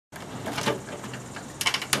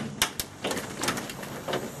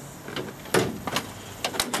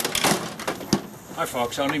Hi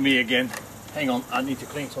folks, only me again. Hang on, I need to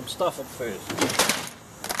clean some stuff up first.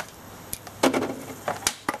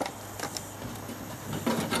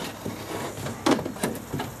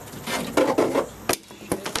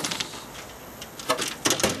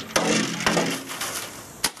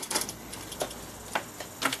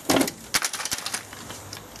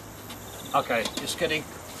 Okay, just kidding.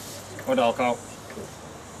 With alcohol.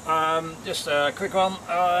 Just a quick one.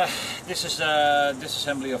 This is the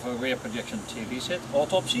disassembly of a rear projection TV set,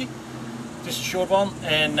 Autopsy. This is a short one,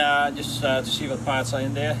 and just to see what parts are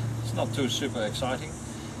in there. It's not too super exciting.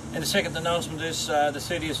 And the second announcement is the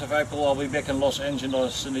 30th of April I'll be back in Los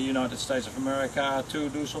Angeles in the United States of America to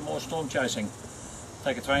do some more storm chasing.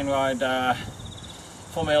 Take a train ride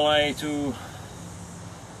from LA to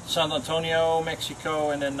San Antonio, Mexico,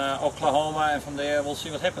 and then Oklahoma, and from there we'll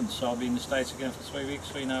see what happens. So I'll be in the States again for 3 weeks,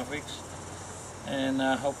 3.5 weeks, and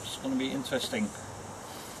hope it's going to be interesting.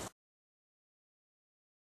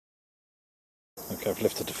 Okay, I've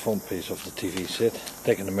lifted the front piece of the TV set,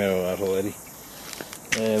 taken the mirror out already.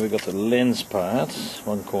 We got the lens part.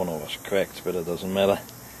 One corner was cracked, but it doesn't matter.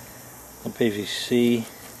 Some PVC,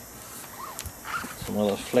 some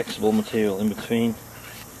other flexible material in between.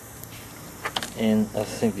 And I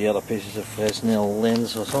think the other piece is a Fresnel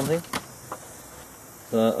lens or something.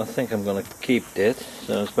 So I think I'm gonna keep that.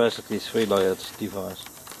 So it's basically a 3-layered device.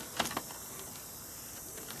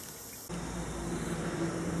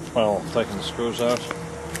 Well, taking the screws out,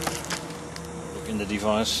 look in the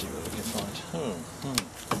device, see what we can find.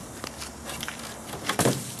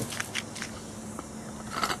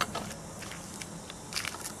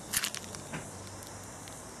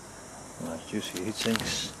 Nice juicy heat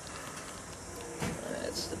sinks.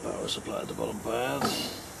 That's the power supply at the bottom part.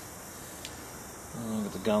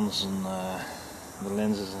 With the guns and the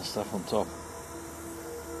lenses and stuff on top.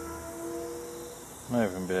 Might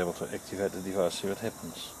even be able to activate the device, see what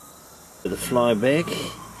happens. The flyback,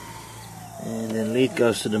 and then lead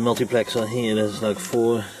goes to the multiplexer here. There's like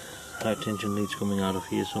 4 high tension leads coming out of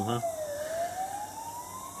here somehow.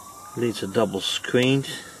 Leads are double screened.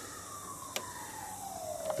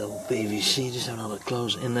 Double PVC, just have another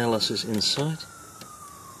close analysis inside.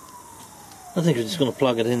 I think we're just going to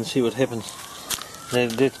plug it in and see what happens. They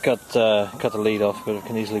did cut the lead off, but we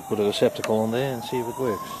can easily put a receptacle on there and see if it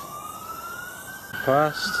works.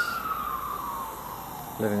 Past.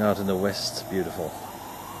 Living out in the west, beautiful.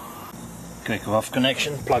 Quick rough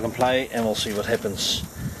connection, plug and play, and we'll see what happens.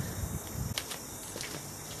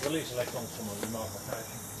 Release electrons from the remote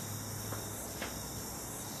location.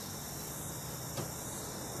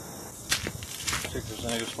 See if there's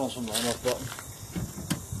any response on the on-off button.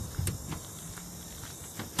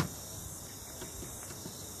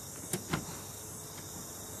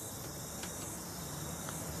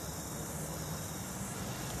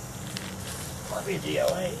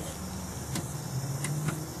 DOA.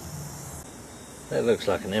 That looks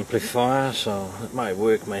like an amplifier, so it may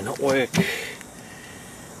work, may not work.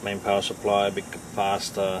 Main power supply, big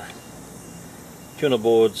capacitor, tuner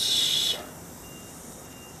boards,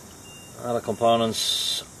 other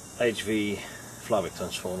components, HV flyback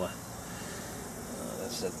transformer.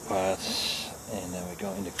 That's that part, and then we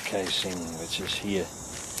go into casing, which is here.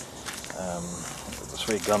 The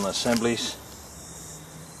 3 gun assemblies.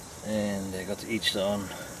 And they got each their own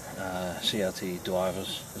CRT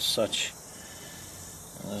drivers as such.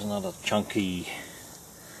 And there's another chunky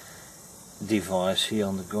device here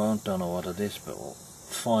on the ground, don't know what it is, but we'll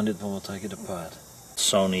find it when we'll take it apart.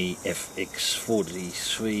 Sony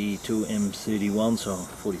FX43 2M31, so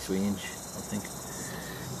 43 inch I think.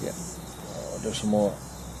 Yeah, I'll do some more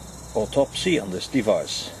autopsy on this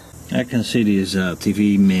device. I can see these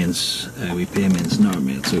TV mains, repairman's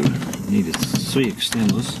nightmare too. You needed 3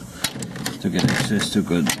 extenders to get access to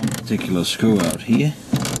one particular screw out here.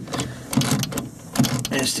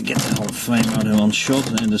 Is to get the whole frame out in one shot,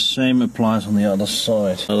 and the same applies on the other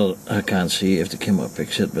side. I can't see if the camera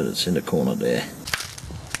picks it, but it's in the corner there.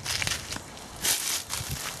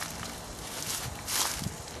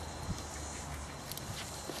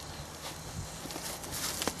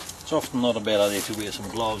 It's often not a bad idea to wear some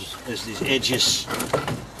gloves, as these edges,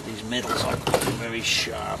 these metals are very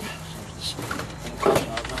sharp.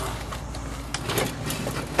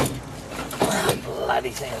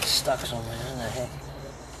 Bloody thing is stuck somewhere, in the heck.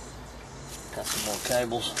 Got some more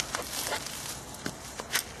cables.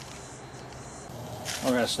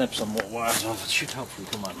 I'm going to snip some more wires off, it should hopefully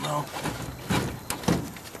come out now.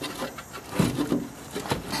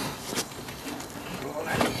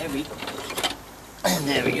 Bloody heavy. And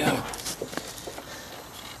there we go.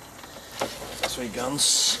 3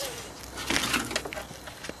 guns.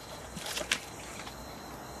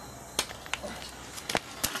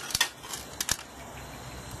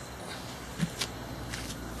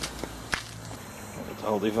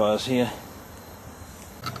 whole device here.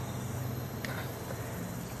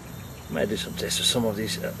 Might do some tests with some of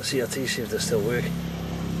these CRTs, see if they still work.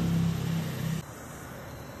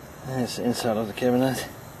 There's the inside of the cabinet.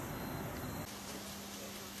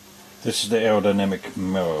 This is the aerodynamic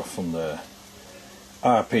mirror from the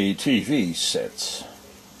RPTV set.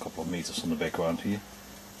 A couple of meters on the background here.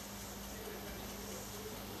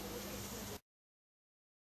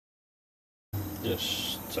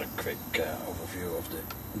 Just a quick overview of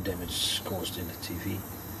the damage caused in the TV.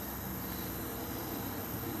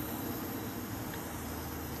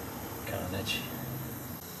 Carnage.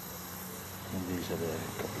 And these are the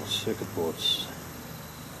couple of circuit boards